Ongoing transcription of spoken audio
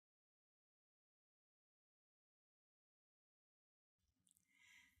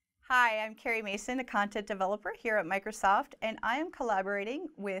Hi, I'm Carrie Mason, a content developer here at Microsoft, and I am collaborating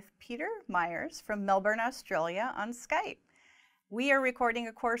with Peter Myers from Melbourne, Australia on Skype. We are recording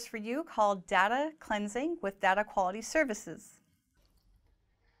a course for you called Data Cleansing with Data Quality Services.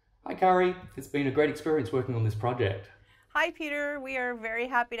 Hi Carrie, it's been a great experience working on this project. Hi Peter, we are very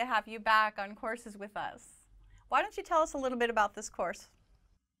happy to have you back on courses with us. Why don't you tell us a little bit about this course?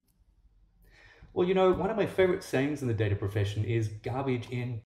 Well, you know, one of my favorite sayings in the data profession is garbage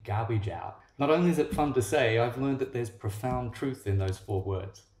in, garbage out. Not only is it fun to say, I've learned that there's profound truth in those 4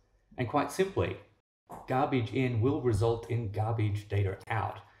 words. And quite simply, garbage in will result in garbage data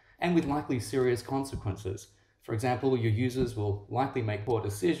out, and with likely serious consequences. For example, your users will likely make poor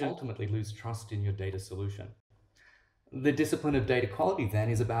decisions, ultimately lose trust in your data solution. The discipline of data quality then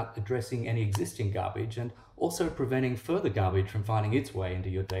is about addressing any existing garbage and also preventing further garbage from finding its way into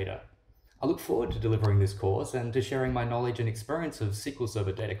your data. I look forward to delivering this course and to sharing my knowledge and experience of SQL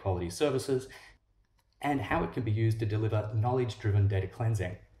Server data quality services and how it can be used to deliver knowledge-driven data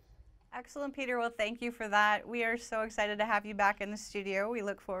cleansing. Excellent, Peter. Well, thank you for that. We are so excited to have you back in the studio. We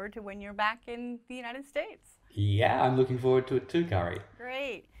look forward to when you're back in the United States. Yeah, I'm looking forward to it too, Carrie.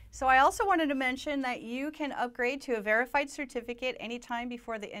 Great. So I also wanted to mention that you can upgrade to a verified certificate anytime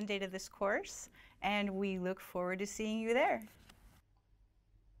before the end date of this course, and we look forward to seeing you there.